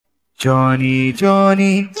Johnny,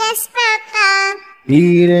 Johnny, Yes, Papa.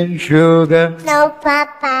 eating sugar, No,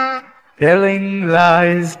 Papa. telling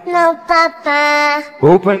lies. No, Papa.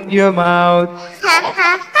 Open your mouth. Ha,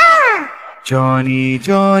 ha, ha. Johnny,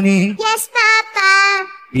 Johnny, Yes, Papa.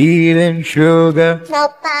 eating sugar, No,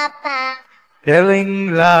 Papa.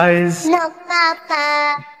 telling lies. No,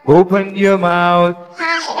 Papa. Open your mouth.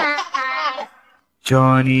 Ha, ha, ha.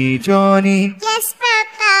 Johnny, Johnny, Yes,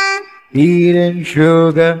 Papa. eating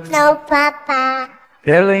sugar, No, Papa.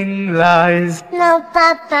 telling lies. No,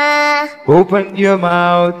 Papa. Open your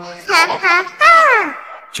mouth. Ha, ha, ha.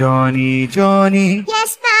 Johnny, Johnny,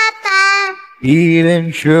 Yes, Papa.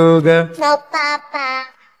 eating sugar, No, Papa.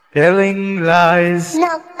 telling lies.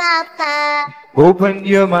 No, Papa. Open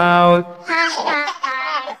your mouth. Ha, ha,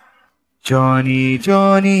 ha. Johnny,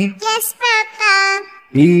 Johnny, Yes, Papa.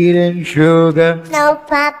 eating sugar, No,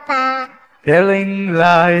 Papa. telling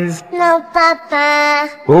lies. No, Papa.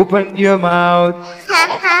 Open your mouth. Ha,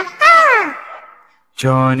 ha, ha.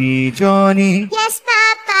 Johnny, Johnny, Yes,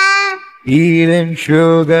 Papa. eating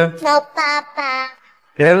sugar, No, Papa.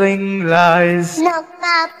 telling lies. No,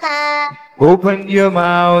 Papa. Open your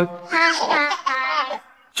mouth. Ha, ha, ha.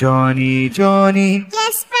 Johnny, Johnny,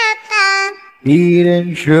 Yes, Papa.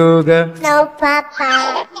 eating sugar, No,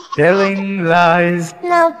 Papa. telling lies.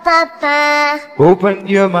 No, Papa. Open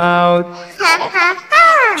your mouth. Ha, ha,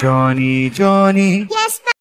 ha. Johnny, Johnny, Yes, Papa.